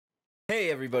Hey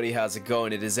everybody, how's it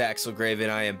going? It is Axel Grave and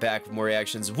I am back with more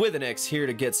reactions with an X, here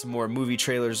to get some more movie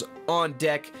trailers on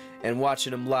deck and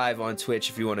watching them live on Twitch.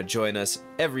 If you want to join us,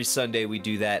 every Sunday we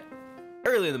do that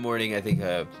early in the morning, I think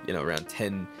around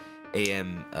 10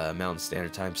 a.m. Mountain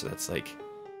Standard Time, so that's like,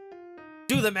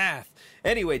 do the math.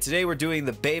 Anyway, today we're doing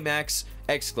the Baymax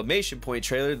exclamation point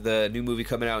trailer, the new movie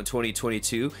coming out in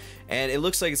 2022, and it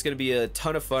looks like it's going to be a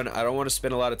ton of fun. I don't want to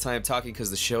spend a lot of time talking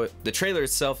because the trailer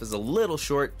itself is a little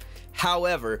short.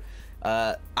 However,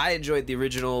 I enjoyed the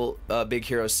original Big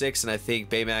Hero 6, and I think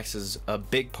Baymax is a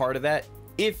big part of that.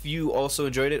 If you also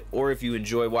enjoyed it, or if you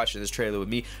enjoy watching this trailer with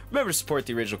me, remember to support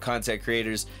the original content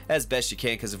creators as best you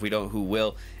can, because if we don't, who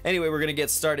will? Anyway, we're going to get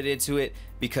started into it,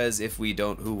 because if we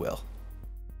don't, who will?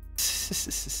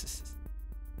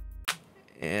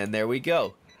 And there we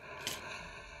go.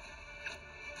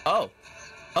 Oh,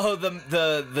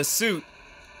 the suit.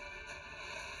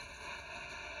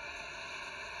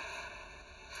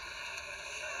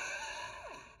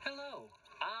 Hello,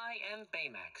 I am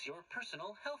Baymax, your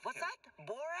personal health. What's that?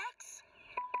 Borax?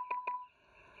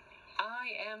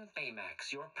 I am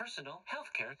Baymax, your personal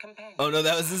healthcare companion. Oh no,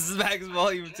 this is Max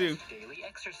Volume 2. Daily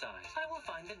exercise. I will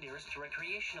find the nearest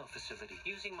recreational facility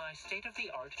using my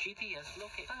state-of-the-art GPS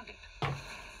locate. Found it.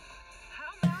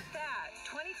 How about that?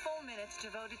 20 full minutes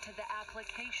devoted to the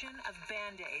application of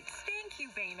Band-Aids. Thank you,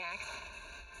 Baymax.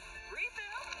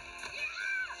 Refill?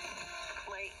 Yeah!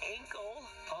 My ankle.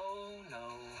 Oh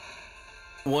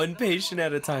no. One patient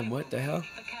at a time. What the hell?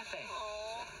 The cafe.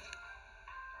 Oh.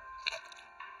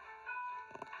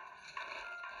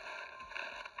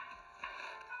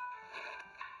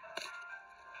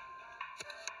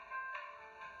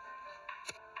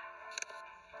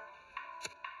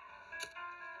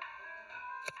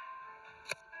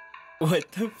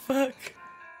 What the fuck?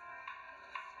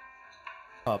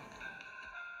 Up.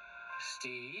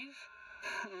 Steve?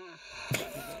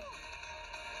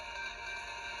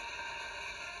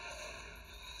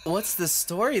 What's the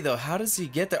story though? How does he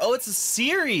get there? Oh, it's a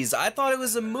series. I thought it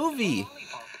was a movie.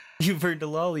 You burned a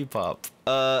lollipop.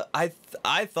 I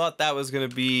thought that was gonna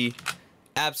be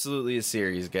absolutely a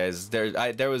series, guys.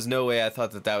 There was no way I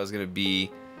thought that was gonna be.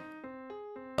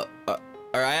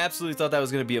 Or I absolutely thought that was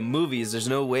going to be a movie. There's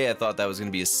no way I thought that was going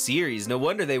to be a series. No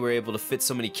wonder they were able to fit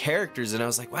so many characters. And I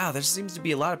was like, wow, there seems to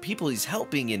be a lot of people he's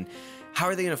helping. And how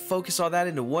are they going to focus all that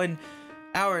into 1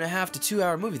 hour and a half to 2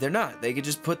 hour movie? They're not. They could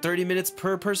just put 30 minutes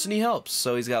per person he helps.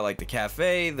 So he's got like the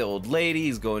cafe, the old lady.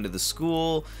 He's going to the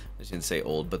school. I shouldn't say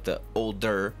old, but the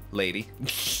older lady.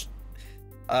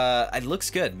 It looks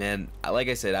good, man. Like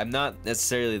I said, I'm not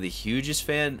necessarily the hugest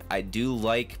fan. I do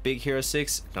like Big Hero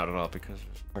 6. Not at all, because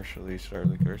partially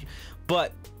Charlie Kirsch,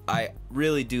 but I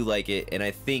really do like it, and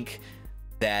I think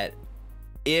that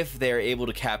if they're able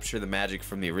to capture the magic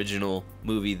from the original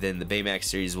movie, then the Baymax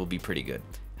series will be pretty good.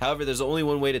 However, there's only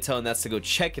one way to tell, and that's to go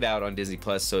check it out on Disney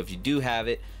Plus. So if you do have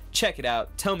it, check it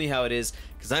out, tell me how it is,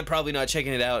 because I'm probably not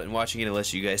checking it out and watching it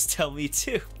unless you guys tell me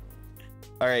to.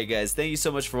 Alright guys, thank you so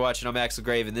much for watching. I'm Axel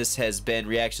Grave, and this has been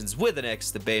Reactions with an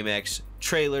X, the Baymax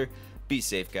trailer. Be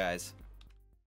safe, guys.